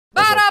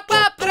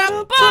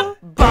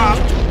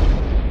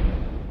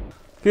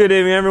Good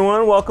evening,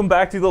 everyone. Welcome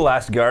back to The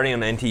Last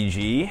Guardian on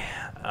NTG.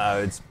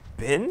 It's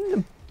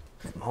been...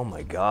 Oh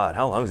my god,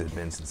 how long has it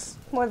been since...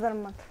 More than a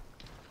month.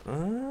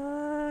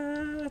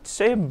 I'd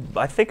say...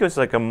 I think it was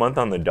like a month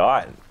on the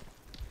dot.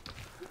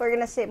 We're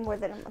gonna say more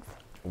than a month.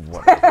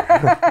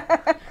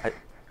 Whatever.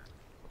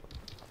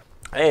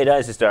 Hey,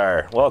 Dicey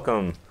Star.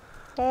 Welcome.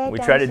 Hey, We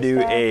tried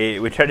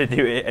to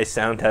do a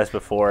sound test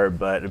before,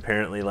 but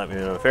apparently Let Me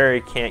Know Fairy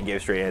can't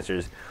give straight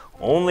answers.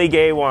 Only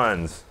gay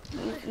ones.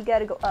 You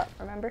gotta go up,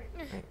 remember?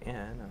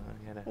 Yeah, I know. I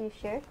gotta... Are you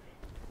sure?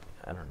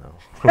 I don't know.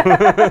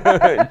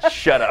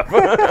 Shut up.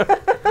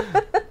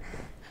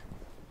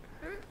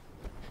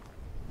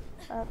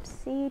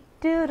 Upsy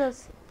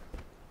doodles.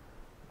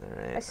 All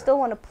right. I still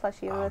want to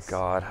plushie Oh this.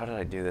 god, how did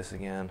I do this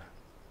again?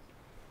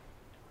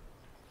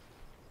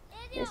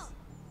 Just...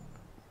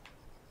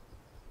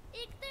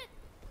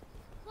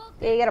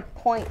 Yeah, you gotta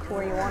point to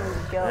where you want him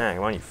to go. Yeah,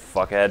 come on, you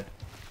fuckhead.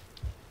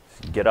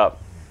 Just get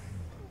up.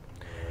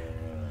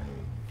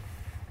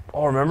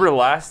 Oh, remember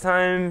last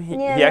time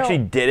he actually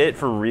did it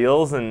for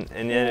reals, and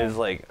then it was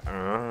like,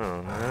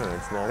 oh, no,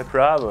 it's not a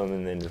problem,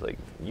 and then just like,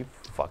 you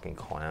fucking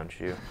clown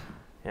shoe.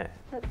 Yeah.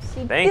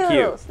 Oopsie Thank you.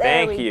 doodles. There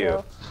Thank we you.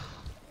 go.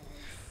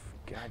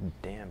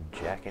 Goddamn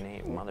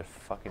jackanate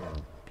motherfucking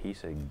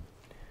piece of.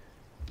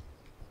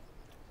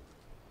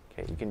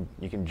 Okay,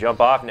 you can jump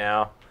off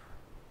now.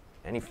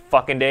 Any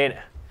fucking day.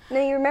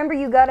 No, you remember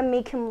you gotta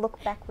make him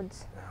look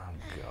backwards. Oh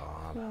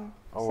god. Yeah.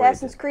 Oh,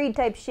 Assassin's Creed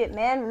type shit,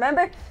 man.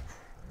 Remember?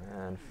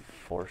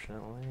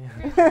 Unfortunately.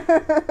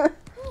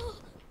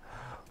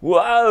 Whoa!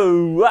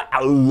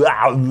 Wow!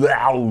 Wow!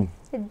 Wow!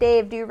 Hey,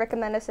 Dave, do you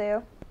recommend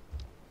SAO?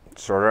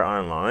 Sword Art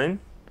Online?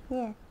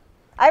 Yeah.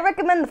 I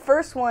recommend the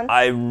first one.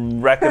 I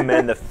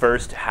recommend the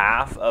first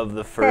half of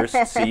the first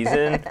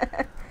season,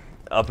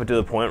 up to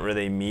the point where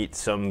they meet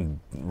some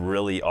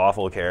really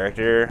awful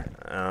character.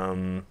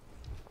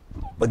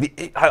 But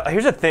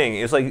here's the thing: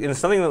 it's like it's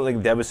something that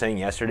like Deb was saying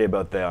yesterday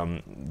about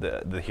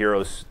the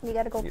heroes. You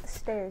gotta go up the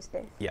stairs,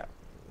 Dave. Yeah,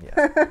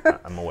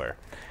 I'm aware.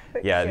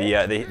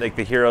 Yeah,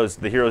 the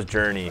hero's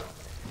journey.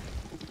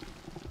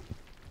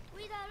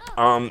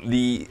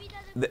 The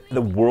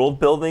world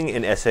building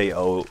in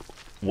SAO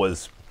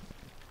was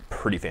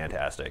pretty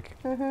fantastic.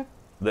 Mm-hmm.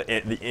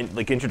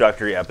 The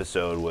introductory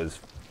episode was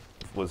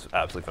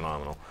absolutely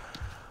phenomenal.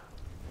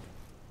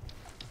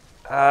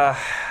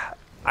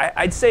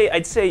 I'd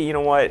say you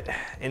know what,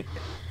 it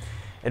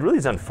really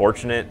is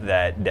unfortunate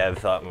that Dev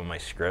thought my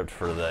script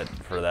for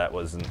that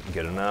wasn't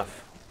good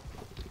enough.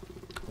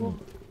 Ooh.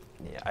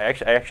 Yeah, I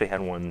actually had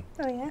one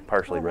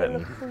partially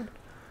written.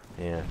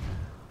 Yeah,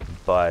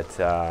 but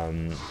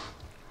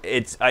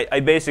I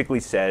basically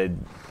said,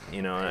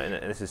 you know,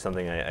 and this is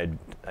something I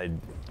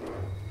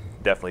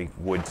definitely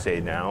would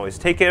say now, is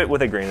take it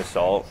with a grain of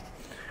salt.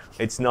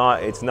 It's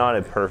not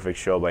a perfect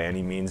show by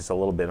any means. It's a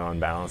little bit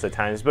unbalanced at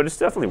times, but it's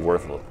definitely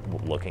worth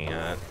looking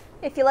at.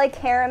 If you like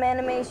harem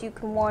animes, you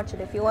can watch it.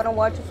 If you want to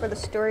watch it for the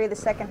story, the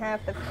second half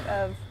of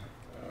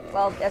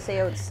well,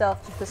 SAO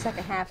itself, just the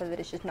second half of it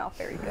is just not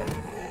very good.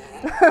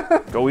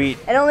 Go eat.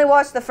 And only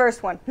watch the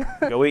first one.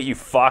 Go eat, you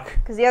fuck.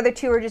 Because the other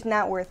two are just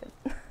not worth it.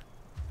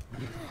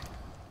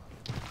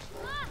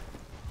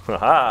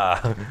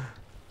 Haha.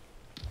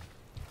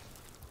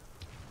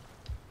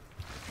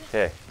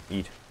 Okay,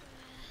 eat.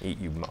 Eat,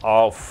 you.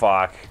 Oh,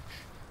 fuck.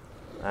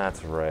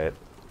 That's right.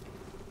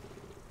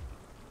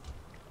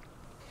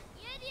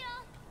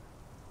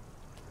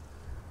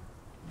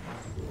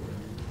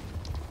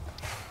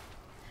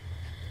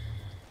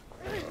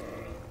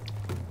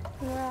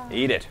 Yeah.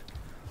 Eat it.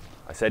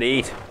 I said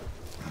eat.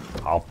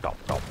 Okay.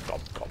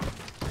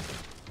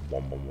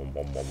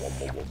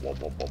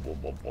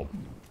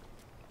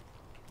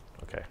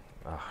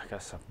 I gotta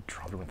stop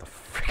dropping with the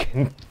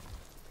freaking.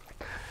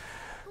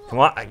 Come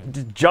on,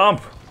 just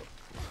jump!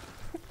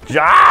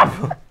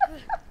 Jump!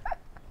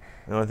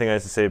 The only thing I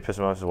have to say to piss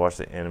them off is watch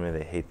the anime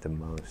they hate the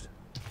most.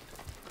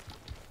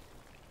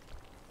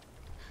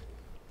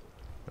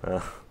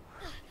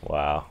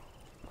 Wow.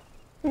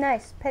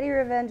 Nice. Petty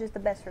revenge is the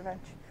best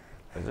revenge.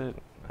 Is it?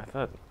 I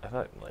thought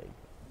like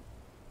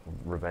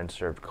revenge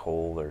served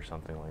cold or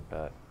something like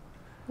that.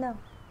 No.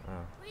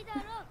 Oh.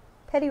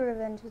 Petty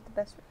revenge is the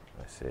best revenge.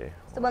 I see.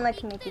 It's the one that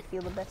can make you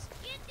feel the best.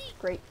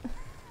 Great.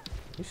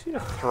 You seem to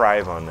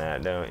thrive on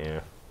that, don't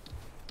you?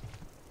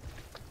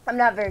 I'm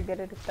not very good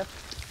at it though,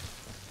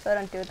 so I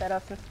don't do it that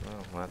often.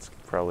 Oh, well, that's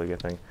probably a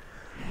good thing.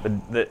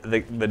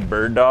 The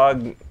bird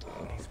dog,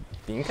 he's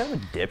being kind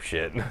of a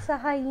dipshit. It's a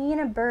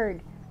hyena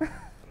bird.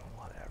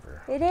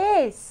 Whatever. It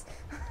is.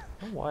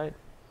 What?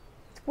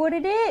 It's what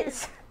it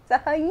is. It's a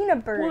hyena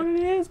bird. What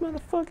it is,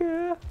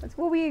 motherfucker. That's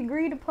what we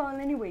agreed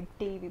upon anyway,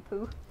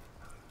 Davey-Poo.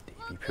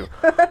 Davey-Poo.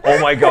 Oh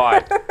my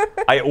god.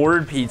 I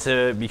ordered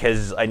pizza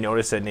because I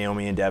noticed that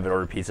Naomi and Deb had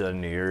ordered pizza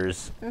on New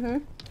Year's. Mm-hmm.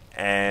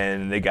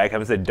 And the guy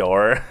comes to the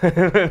door,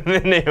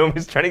 and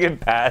Naomi's trying to get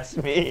past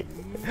me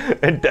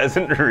and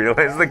doesn't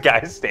realize the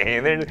guy's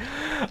standing there.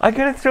 I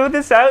gotta throw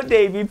this out,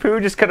 Davey-Poo.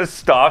 Just kind of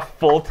stops,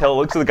 full tilt,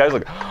 looks at the guy's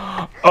like,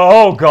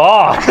 oh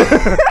god.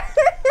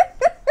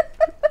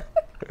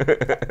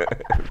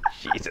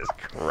 Jesus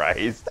Christ.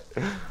 Christ.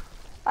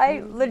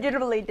 I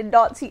legitimately did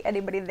not see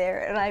anybody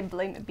there, and I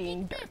blame it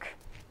being dark.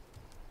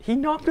 He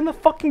knocked on the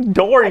fucking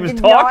door. He was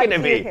did talking not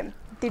to hear me. Him.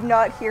 Did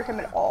not hear him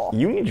at all.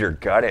 You need your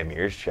goddamn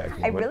ears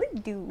checked. I really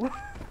do.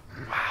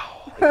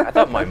 Wow. I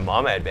thought my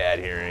mom had bad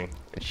hearing.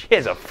 And she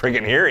has a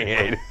friggin' hearing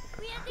aid.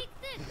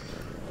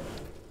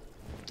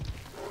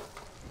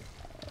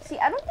 See,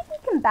 I don't think he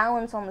can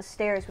balance on the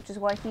stairs, which is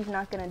why he's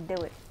not gonna do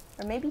it.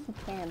 Or maybe he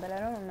can, but I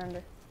don't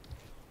remember.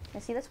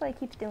 And see, that's why he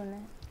keeps doing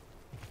that.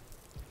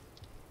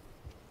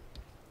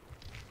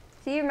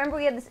 See, remember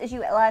we had this issue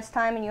last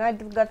time, and you had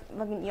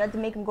to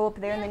make him go up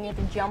there, and then you had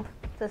to jump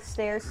the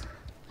stairs.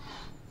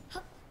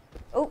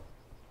 Oh,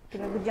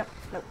 didn't make the jump.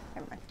 Nope,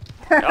 never mind.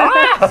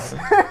 Ah!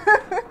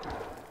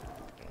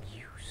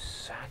 You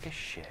sack of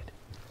shit.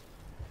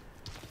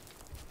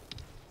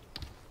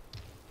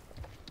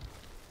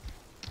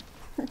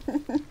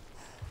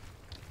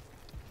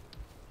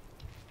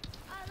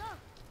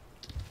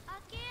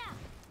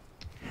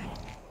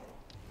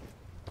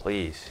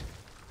 Please,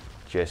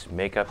 just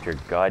make up your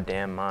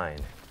goddamn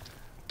mind.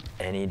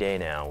 Any day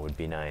now would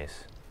be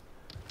nice.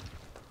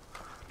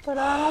 But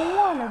I don't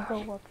want to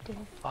go up there.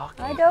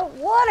 Fucking I don't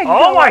want to go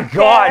Oh my up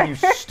god, there. you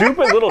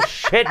stupid little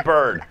shit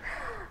bird.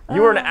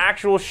 You were an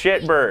actual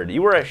shit bird.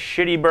 You were a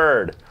shitty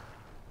bird.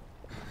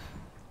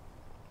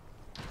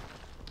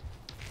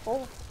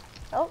 Oh.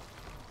 Oh.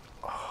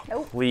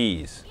 Nope.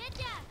 Please.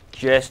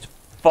 Just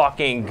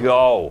fucking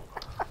go.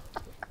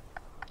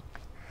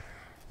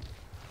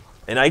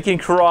 And I can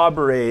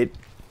corroborate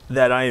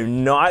that I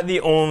am not the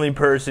only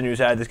person who's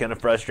had this kind of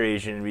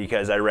frustration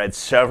because I read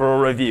several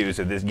reviews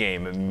of this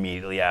game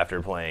immediately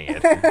after playing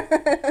it.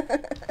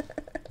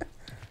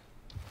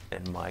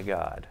 And my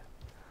god.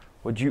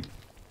 Would you...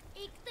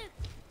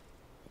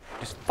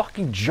 Just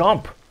fucking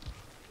jump.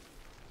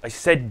 I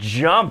said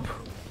jump.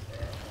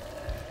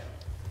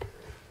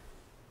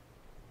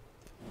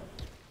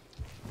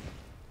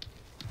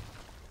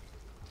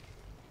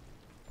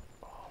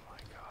 Oh my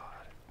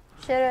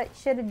god.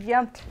 Should have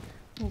jumped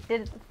and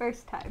did it the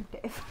first time,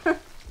 Dave.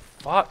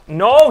 Fuck.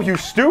 No, you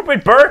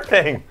stupid bird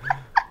thing.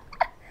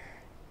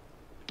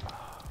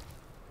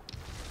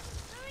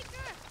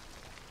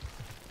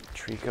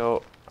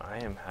 Trico, I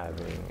am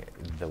having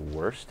the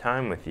worst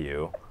time with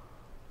you.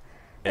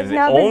 It's And the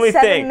now only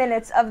been 7 thing.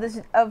 minutes of this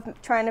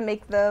trying to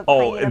make the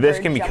Oh, hyena this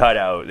bird can be jump. cut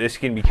out. This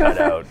can be cut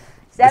out.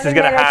 This is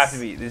gonna have to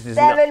be. This is.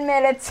 7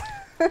 minutes.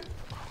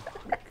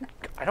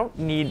 I don't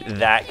need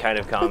that kind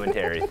of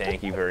commentary.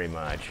 Thank you very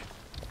much.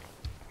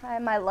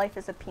 My life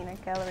is a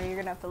peanut gallery. You're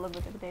gonna have to live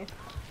with it, Dave.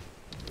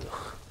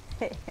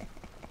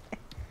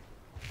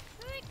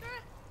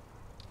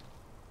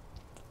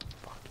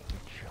 Fucking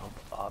jump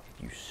up,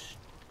 you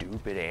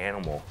stupid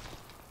animal.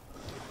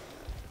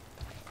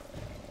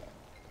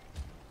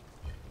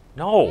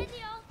 No.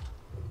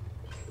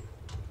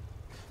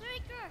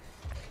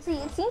 See,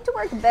 it seemed to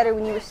work better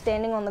when you were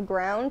standing on the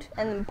ground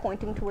and then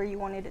pointing to where you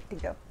wanted it to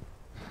go.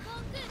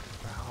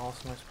 How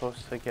else am I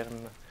supposed to get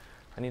him?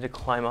 I need to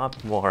climb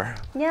up more.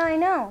 Yeah, I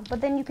know,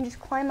 but then you can just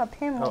climb up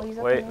him while Oh, he's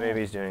up wait, in the air. maybe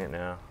he's doing it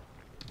now.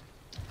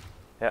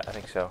 Yeah, I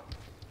think so.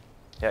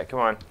 Yeah, come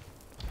on.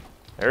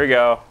 There we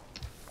go.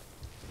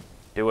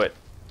 Do it.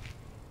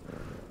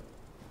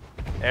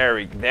 There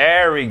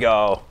we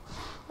go.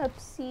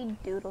 Oopsie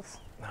doodles.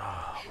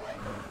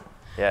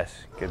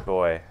 Yes, good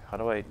boy. How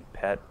do I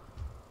pet?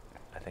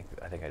 I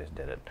think I just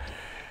did it.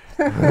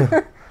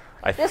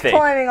 Just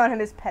climbing on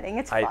him is petting.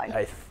 It's fine.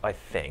 I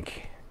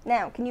think.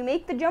 Now, can you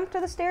make the jump to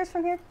the stairs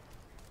from here?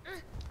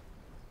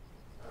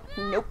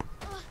 Nope.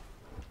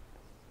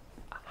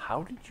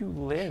 How did you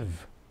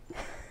live?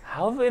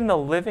 How in the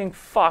living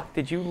fuck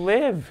did you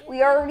live?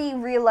 We already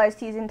realized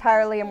he's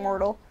entirely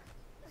immortal.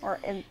 Or,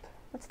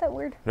 what's that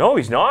word? No,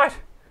 he's not.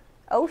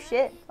 Oh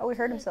shit. Oh, he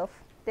hurt himself.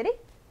 Did he?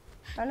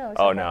 Oh no.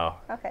 Oh no.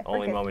 Okay.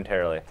 Only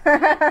momentarily.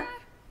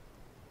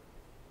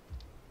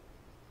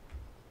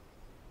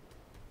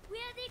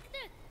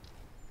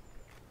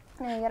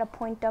 Now you gotta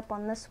point up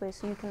on this way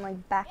so you can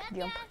like back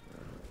jump.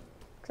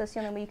 Cause that's the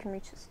only way you can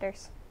reach the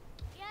stairs.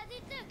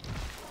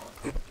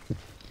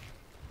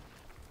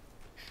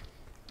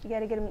 You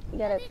gotta get him. You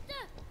gotta.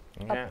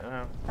 Yeah, I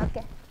know.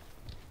 Okay.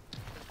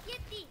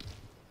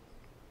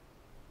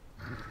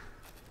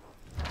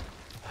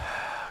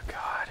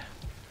 God.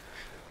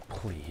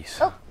 Please.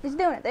 Oh, he's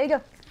doing it. There you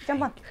go.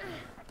 Jump on.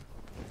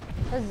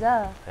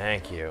 Huzzah.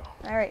 Thank you.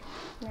 All right.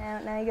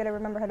 Now you gotta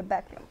remember how to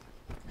back jump.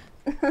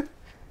 I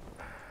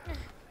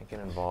think it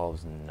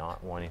involves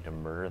not wanting to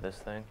murder this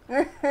thing.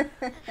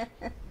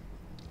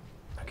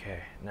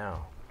 Okay,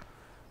 now.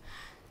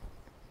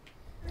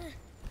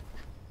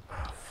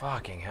 Oh,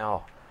 fucking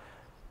hell.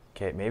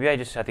 Okay, maybe I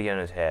just have to get on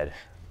his head.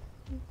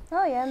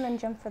 Oh yeah, and then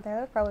jump for there.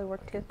 That would probably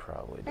work too.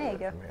 Probably do There you it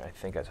go. from here. I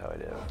think that's how I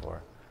did it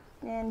before.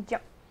 And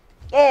jump.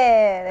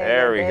 Yeah,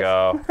 There we Dave.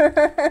 go.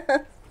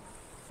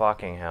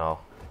 Fucking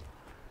hell.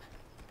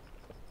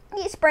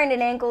 He sprained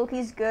an ankle.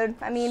 He's good.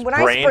 I mean, when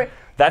Sprain?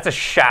 That's a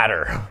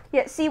shatter.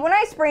 Yeah, see, when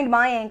I sprained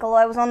my ankle,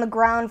 I was on the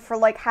ground for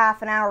like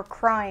half an hour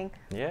crying.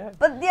 Yeah.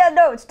 But yeah,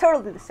 no, it's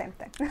totally the same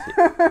thing.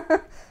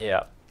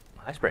 Yeah.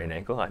 I sprained an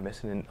ankle. I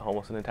missed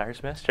almost an entire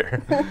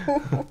semester.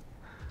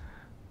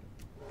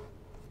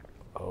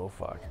 Oh,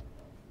 fuck.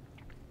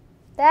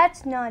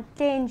 That's not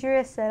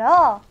dangerous at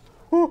all.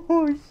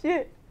 Oh,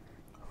 shit.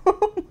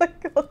 Oh, my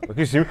God. Look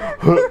at you.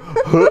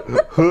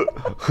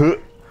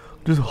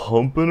 Just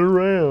humping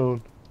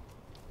around.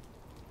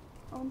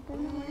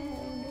 Humping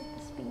around at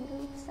the speed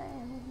of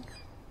sound.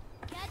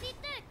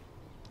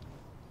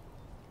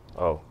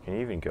 Oh, can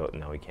you even go?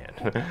 No, we can't.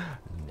 Never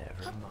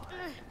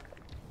mind.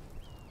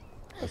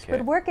 This Okay.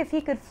 would work if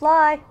he could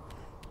fly,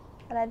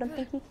 but I don't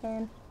think he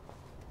can.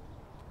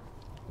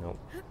 Nope.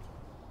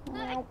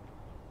 Nope.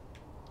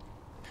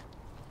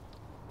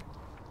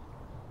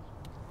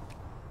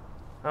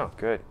 Oh,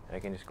 good. I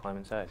can just climb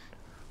inside.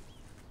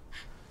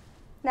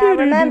 Now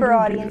remember,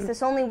 audience,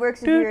 this only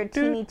works if you're a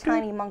teeny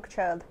tiny monk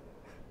child.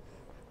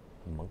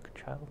 Monk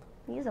child?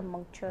 He is a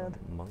monk child.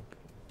 Monk?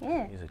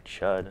 Yeah. He's a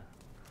chud.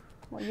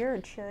 Well, you're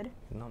a chud.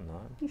 No, I'm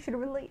not. You should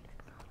relate.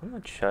 I'm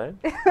not chud.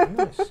 I'm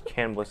not a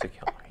cannibalistic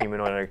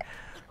humanoid.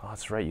 Oh,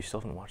 that's right. You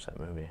still didn't watch that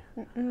movie.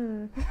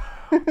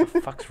 What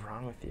the fuck's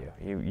wrong with you?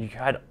 You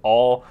had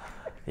all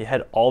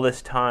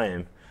this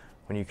time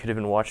when you could have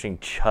been watching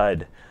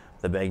Chud,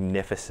 the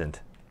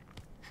Magnificent.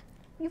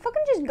 You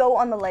fucking just go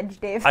on the ledge,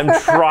 Dave. I'm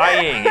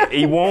trying.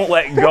 He won't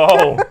let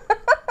go.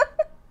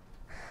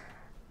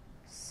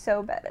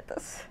 So bad at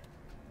this.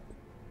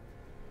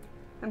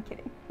 I'm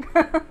kidding.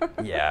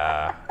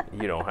 Yeah,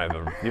 you don't have a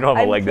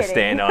I'm leg to kidding.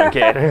 stand on,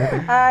 kid.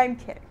 I'm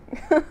kidding.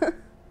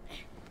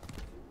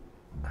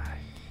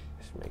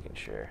 Just making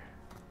sure.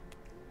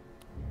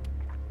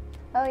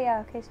 Oh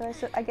yeah, okay,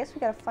 so I guess we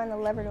gotta find the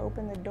lever to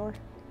open the door.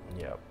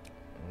 Yep.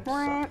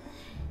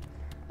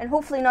 And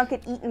hopefully not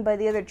get eaten by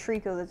the other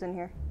Trico that's in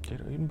here.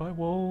 Get eaten by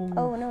wolves.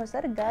 Oh no, is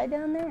that a guy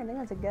down there? I think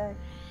that's a guy.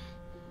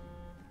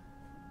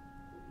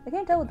 I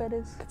can't tell what that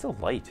is. It's a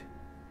light.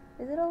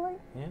 Is it all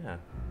light? Yeah.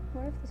 I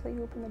wonder if that's how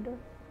you open the door.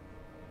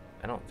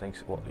 I don't think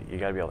so. Well, you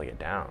gotta be able to get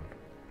down.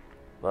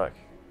 Look.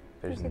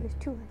 There's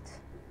two lights.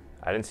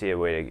 I didn't see a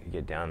way to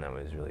get down that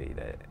was really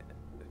that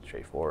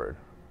straightforward.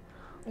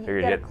 You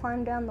Figured gotta you'd-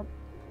 climb down the...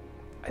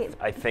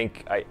 I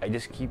think I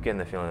just keep getting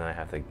the feeling that I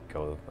have to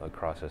go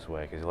across this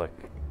way because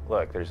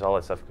look, there's all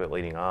that stuff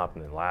leading up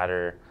and then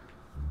ladder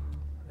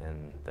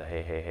and the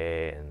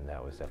hey, and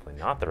that was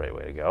definitely not the right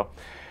way to go.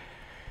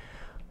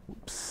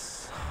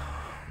 Oops.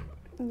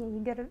 Yeah,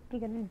 you gotta,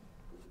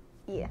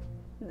 yeah,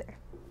 there.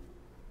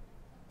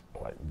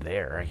 What,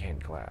 there? I can't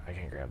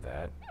grab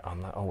that.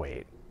 Oh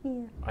wait.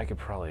 Yeah. I could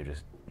probably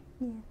just.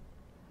 Yeah.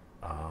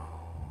 Oh.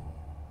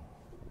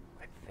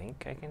 I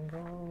think I can go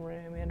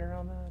land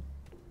around that.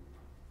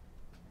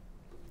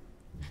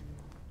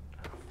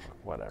 Oh, fuck,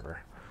 whatever.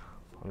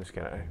 I'm just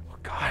gonna. Oh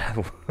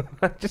God,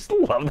 I just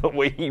love the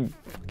way he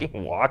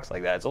fucking walks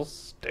like that. It's so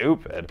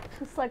stupid.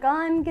 It's like,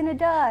 I'm gonna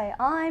die,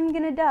 I'm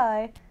gonna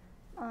die,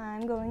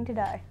 I'm going to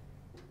die.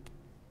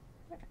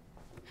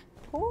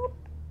 Whoop.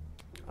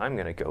 I'm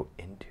gonna go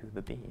into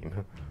the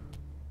beam.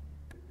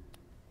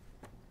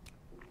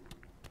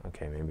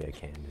 Okay, maybe I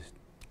can just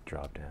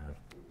drop down.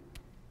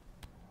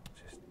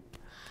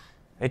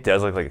 It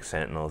does look like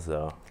sentinels,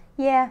 though.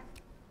 Yeah.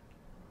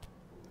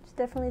 It's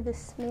definitely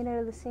made out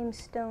of the same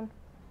stone.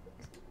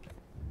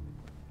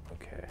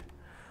 Okay.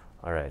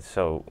 All right.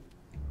 So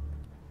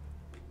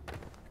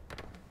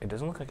it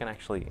doesn't look like I can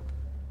actually.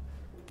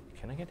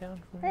 Can I get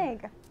down from There you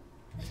go.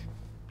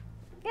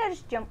 Yeah,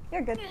 just jump.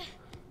 You're good.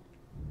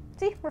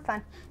 See, we're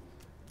fine.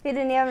 You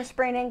didn't have a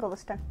sprained ankle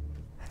this time.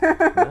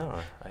 No,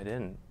 I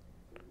didn't.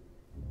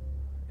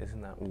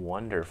 Isn't that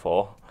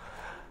wonderful?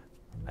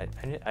 I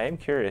am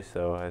curious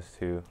though as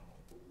to.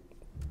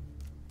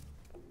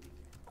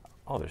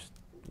 Oh, there's.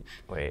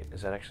 Wait,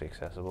 is that actually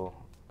accessible?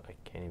 I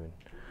can't even.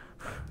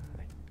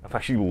 I'm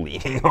actually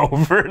leaning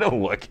over to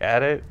look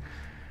at it.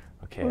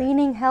 Okay.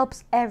 Leaning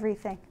helps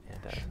everything. Yeah,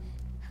 it does.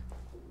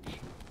 It's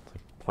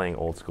like playing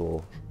old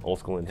school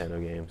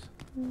Nintendo games.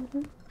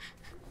 Mm-hmm.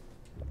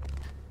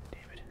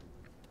 Damn it.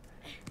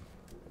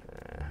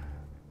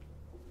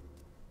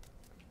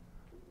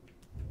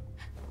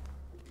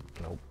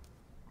 Nope.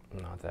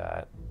 Not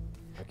that.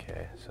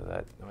 Okay, so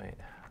that, wait.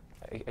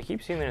 I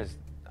keep seeing there's,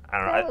 I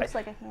don't know. That looks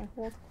like a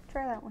handhold.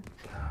 Try that one.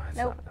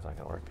 No, it's not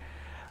gonna work.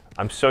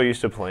 I'm so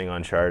used to playing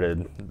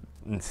Uncharted.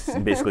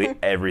 Basically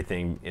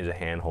everything is a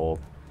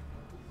handhold.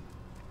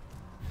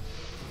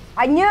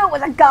 I knew it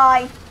was a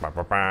guy.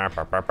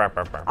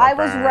 I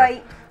was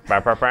right.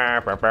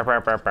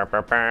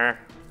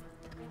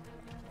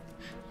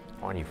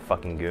 Come on, you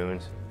fucking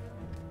goons.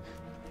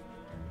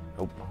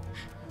 Nope.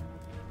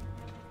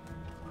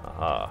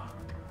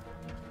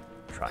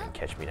 Try and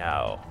catch me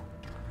now.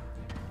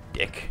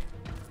 Dick.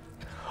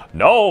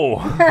 No!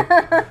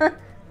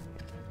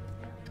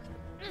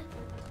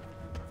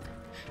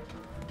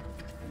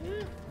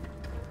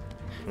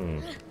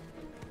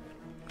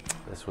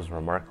 This was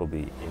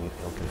remarkably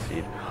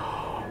ill-conceived.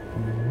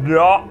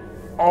 No!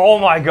 Oh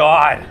my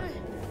god!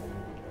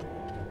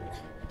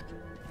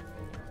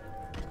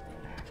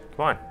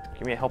 Come on,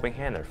 give me a helping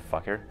hand there,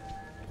 fucker.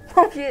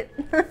 Oh shit.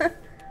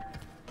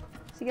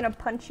 Is he gonna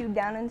punch you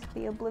down into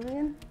the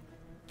oblivion?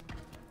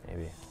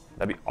 Maybe.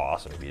 That'd be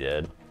awesome if you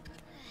did.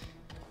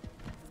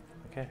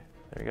 Okay,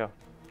 there you go.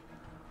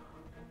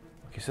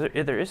 Okay, so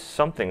there is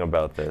something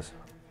about this.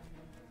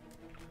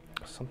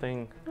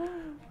 Something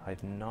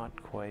I've not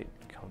quite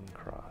come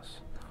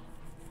across.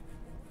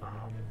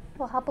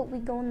 Well, how about we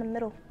go in the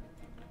middle?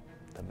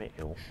 The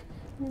middle?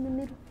 In the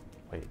middle.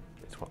 Wait,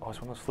 it's one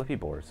of those flippy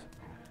boards.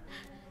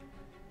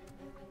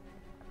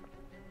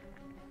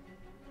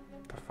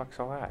 What the fuck's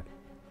all that?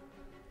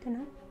 Don't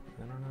know.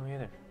 I don't know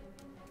either.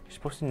 You're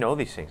supposed to know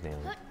these things,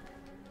 Naomi. You're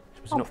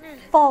supposed to know.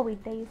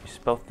 Forward, Dave. You're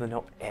supposed to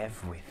know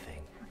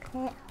everything. I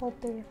can't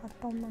help it if I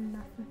don't know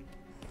nothing.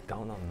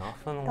 Don't know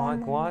nothing? Don't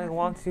know Why nothing.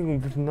 wants you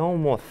to know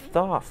more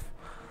stuff?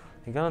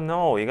 You gotta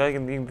know. You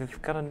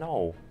just gotta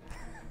know.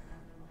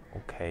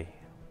 Okay.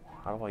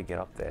 How do I get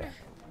up there?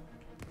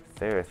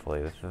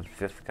 Seriously, this is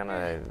just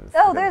gonna.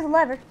 Oh, there's a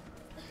lever.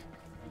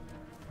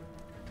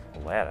 A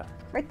ladder.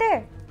 Right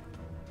there.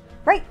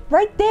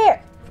 Right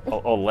there.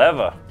 Oh,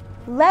 lever.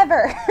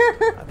 Lever.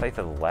 I thought you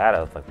said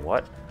ladder. It's like,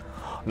 what?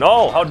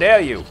 No, how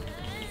dare you?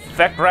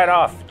 Feck right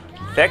off.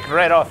 Feck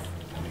right off.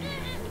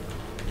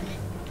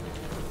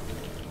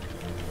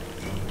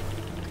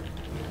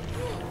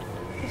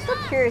 I'm still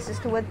curious as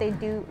to what they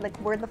do, like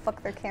where the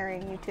fuck they're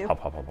carrying you to. Hop,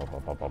 hop, hop, hop,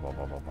 hop, hop, hop, hop,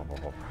 hop, hop, hop,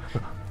 hop.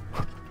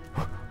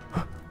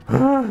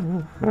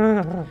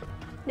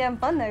 You having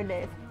fun there,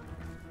 Dave?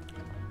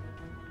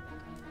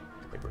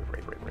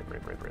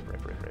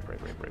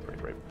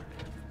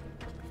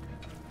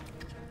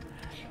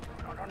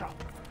 No.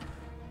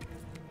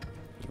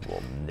 You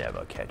will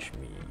never catch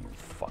me, you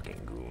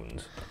fucking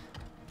goons.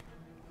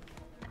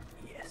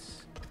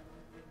 Yes.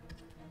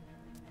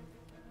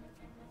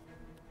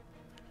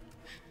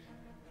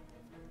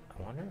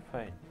 I wonder if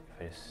I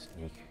just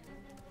sneak.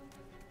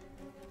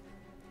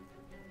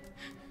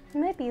 You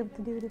might be able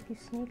to do it if you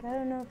sneak. I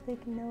don't know if they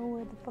can know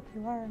where the fuck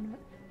you are or not.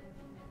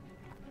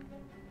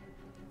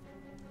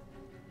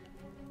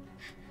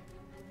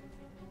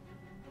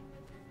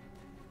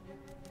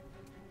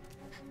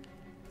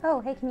 Oh,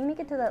 hey, can you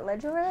make it to that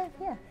ledge over there?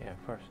 Yeah. Yeah,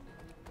 of course.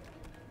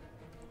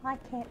 I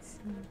can't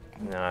see.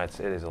 No, it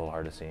is a little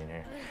hard to see in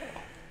here.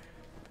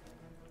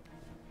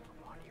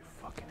 Come on, you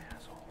fucking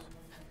assholes.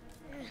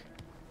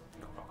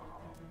 Go, go, go,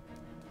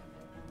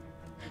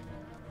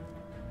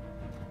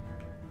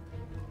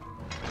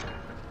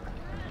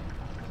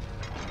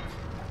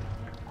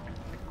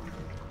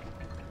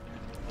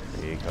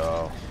 go.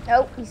 Trico.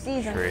 Oh, he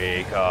sees him.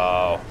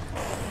 Trico.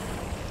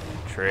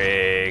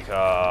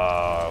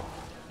 Trico.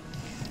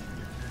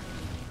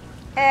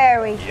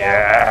 There we go.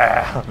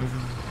 Yeah.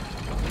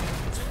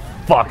 It's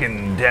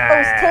fucking down. Oh,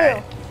 his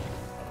tail.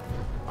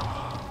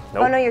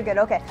 Nope. Oh, no, you're good.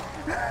 Okay.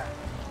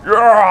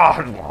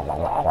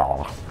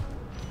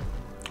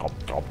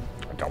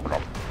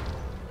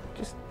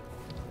 Just,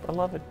 I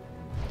love it.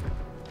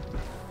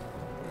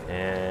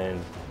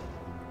 And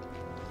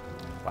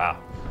wow,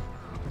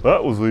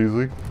 that was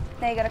easy.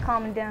 Now you gotta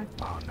calm him down.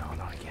 Oh no,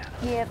 not again.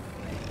 Yep.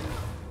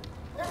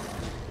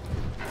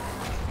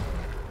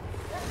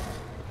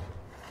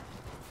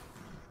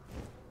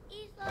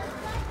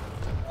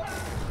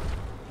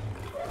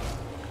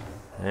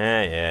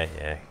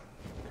 Yeah.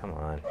 Come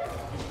on.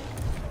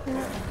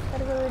 No,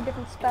 gotta go to a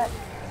different spot.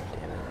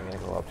 Damn it, I'm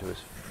gonna go up to his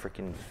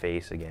freaking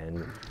face again.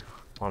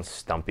 Come on,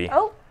 Stumpy.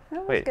 Oh,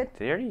 no, wait, that's good.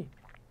 did he already?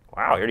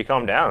 Wow, he already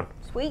calmed down.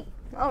 Sweet.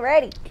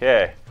 Alrighty.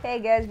 Okay. Hey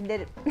guys, we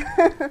did it.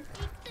 And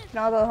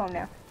I'll go home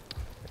now.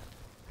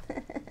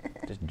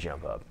 Just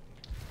jump up.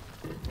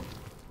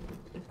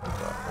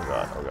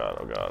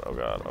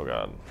 Oh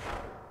god.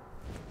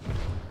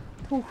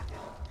 Ooh.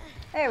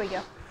 There we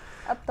go.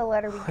 Up the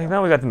ladder we go.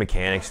 Now we got the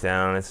mechanics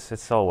down.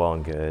 It's all well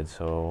and good.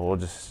 So we'll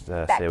just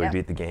say we down.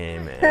 beat the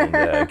game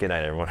and good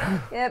night, everyone.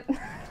 Yep.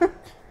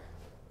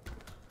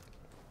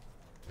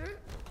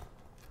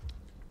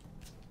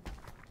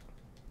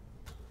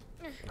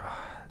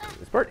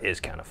 This part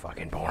is kind of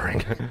fucking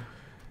boring.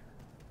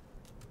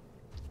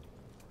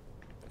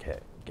 Okay,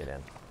 get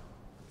in.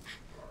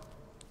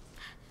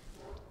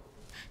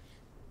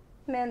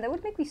 Man, that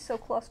would make me so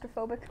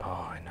claustrophobic. Oh,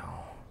 I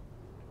know.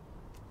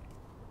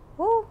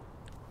 Woo.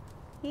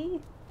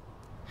 Okay.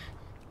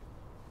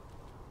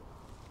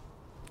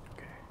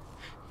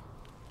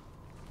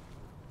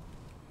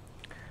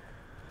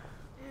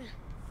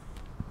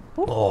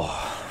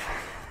 Oh.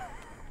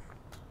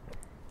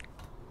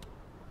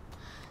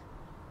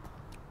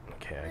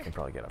 Okay, I can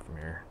probably get up from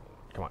here.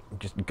 Come on,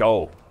 just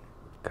go.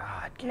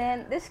 God.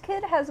 Man, this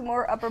kid has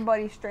more upper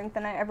body strength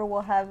than I ever will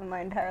have in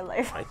my entire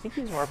life. I think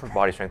he's more upper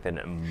body strength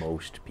than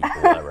most people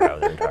will ever have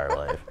in their entire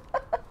life.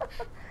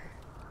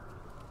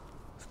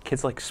 This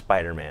kid's like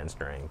Spider-Man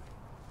strength.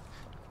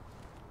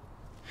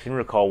 I can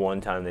recall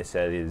one time they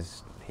said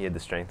he had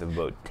the strength of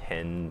about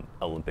 10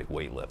 Olympic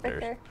weightlifters.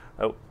 Okay.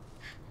 Oh.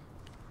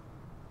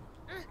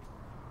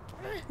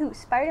 Who,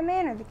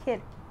 Spider-Man or the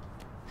kid?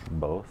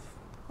 Both.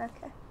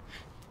 Okay.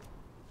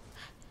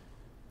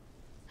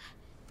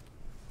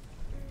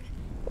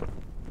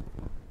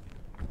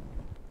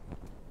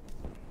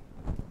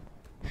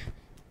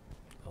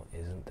 Oh,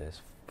 isn't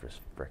this just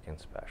frickin'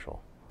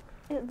 special?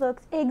 It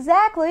looks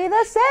exactly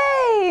the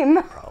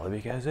same! Probably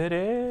because it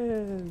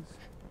is.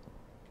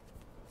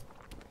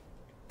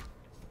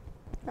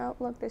 Oh,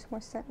 look, there's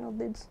more sentinel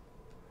dudes.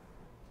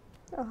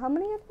 Oh, how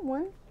many?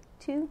 1,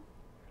 2?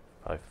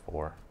 Probably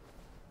 4.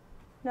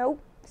 Nope,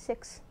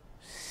 6.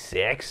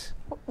 6?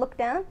 Oh, look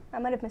down. I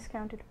might have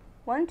miscounted.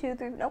 1, 2,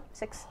 3. Nope,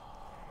 6.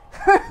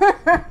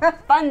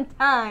 Fun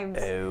times.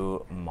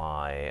 Oh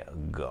my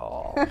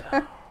god.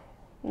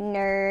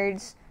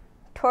 Nerds.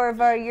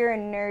 Torvar, you're a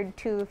nerd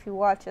too if you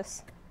watch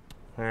us.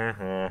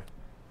 Uh-huh.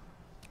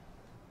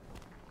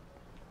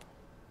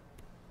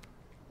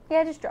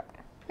 Yeah, just drop it.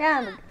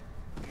 Yeah,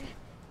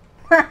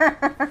 I'm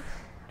good.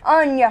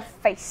 On your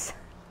face.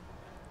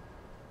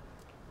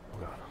 Oh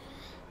god.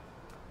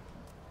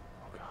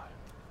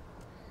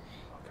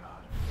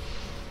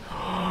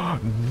 Oh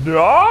god.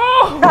 No!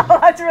 Oh,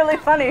 that's really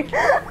funny. No,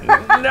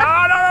 no,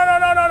 no, no,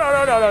 no, no,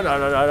 no, no, no, no,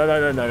 no, no,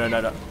 no, no, no,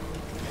 no, no.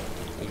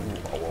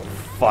 Oh,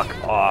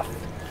 fuck off.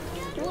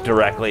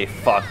 Directly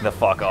fuck the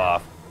fuck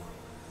off.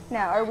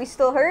 Now, are we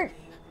still hurt?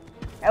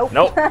 Nope.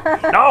 Nope.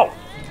 No!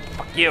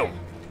 Fuck you.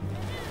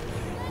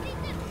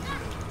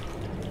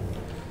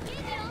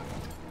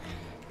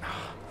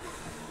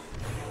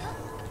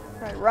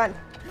 Right, run.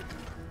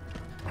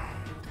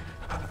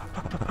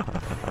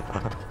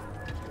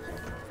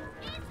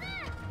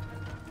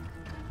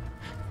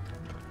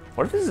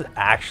 What if this is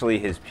actually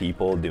his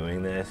people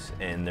doing this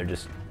and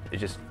it's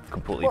just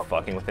completely Whoa.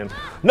 fucking with him?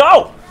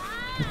 No!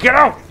 Get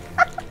out!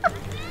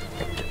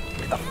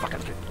 Get the fuck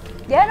out.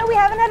 Yeah, no, we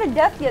haven't had a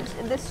death yet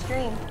in this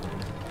stream.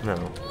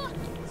 No.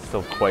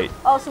 Still quite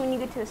Also, when you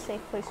get to a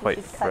safe place, we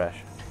should fresh.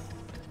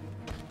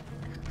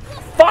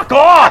 Fuck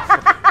off!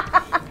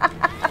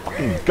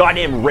 Fucking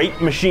goddamn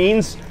rape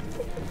machines.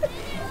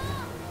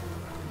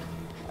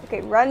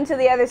 Okay, run to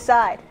the other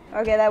side.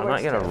 Okay, that I'm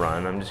works. not gonna too.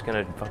 run, I'm just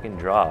gonna fucking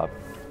drop.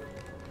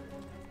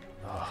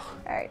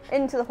 Alright,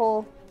 into the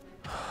hole.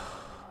 I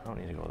don't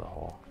need to go to the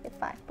hole. Okay,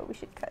 fine, but we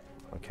should cut.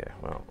 Okay,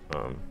 well,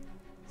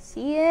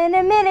 See you in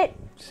a minute.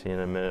 see you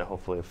in a minute.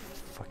 Hopefully the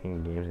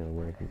fucking game's gonna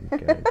work. You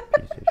guys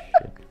piece of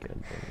shit.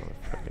 Goddamn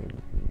motherfucking